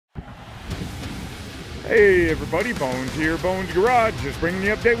Hey everybody, Bones here, Bones Garage, just bringing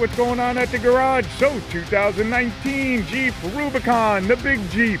you an update what's going on at the garage. So 2019 Jeep Rubicon, the big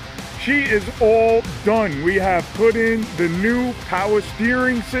Jeep, she is all done. We have put in the new power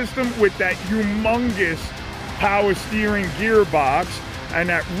steering system with that humongous power steering gearbox and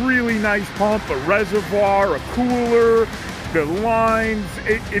that really nice pump, a reservoir, a cooler, the lines.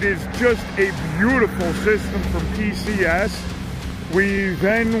 It is just a beautiful system from PCS. We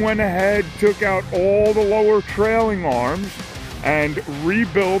then went ahead, took out all the lower trailing arms and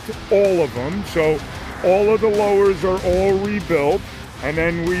rebuilt all of them. So all of the lowers are all rebuilt, and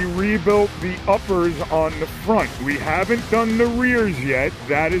then we rebuilt the uppers on the front. We haven't done the rears yet.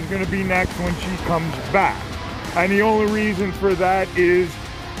 That is going to be next when she comes back. And the only reason for that is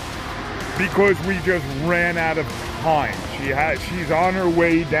because we just ran out of time. She's on her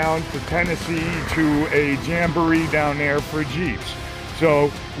way down to Tennessee to a jamboree down there for Jeeps.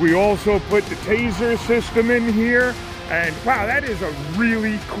 So we also put the taser system in here, and wow, that is a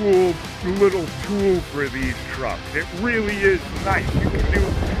really cool little tool for these trucks. It really is nice. You can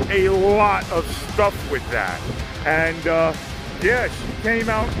do a lot of stuff with that. And yeah, she came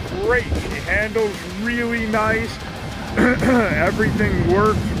out great. She handles really nice. Everything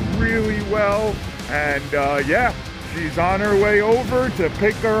works really well. And yeah, she's on her way over to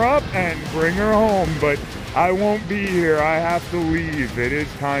pick her up and bring her home. But I won't be here. I have to leave. It is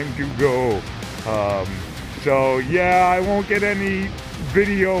time to go. So yeah, I won't get any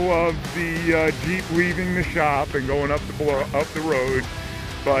video of the Jeep leaving the shop and going up the road.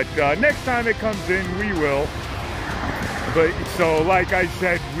 But next time it comes in, we will. But so, like I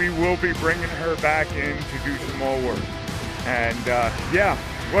said, we will be bringing her back in to do some more work. And yeah,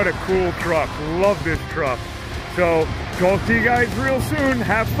 what a cool truck. Love this truck. So talk to you guys real soon.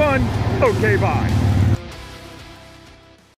 Have fun. Okay, bye.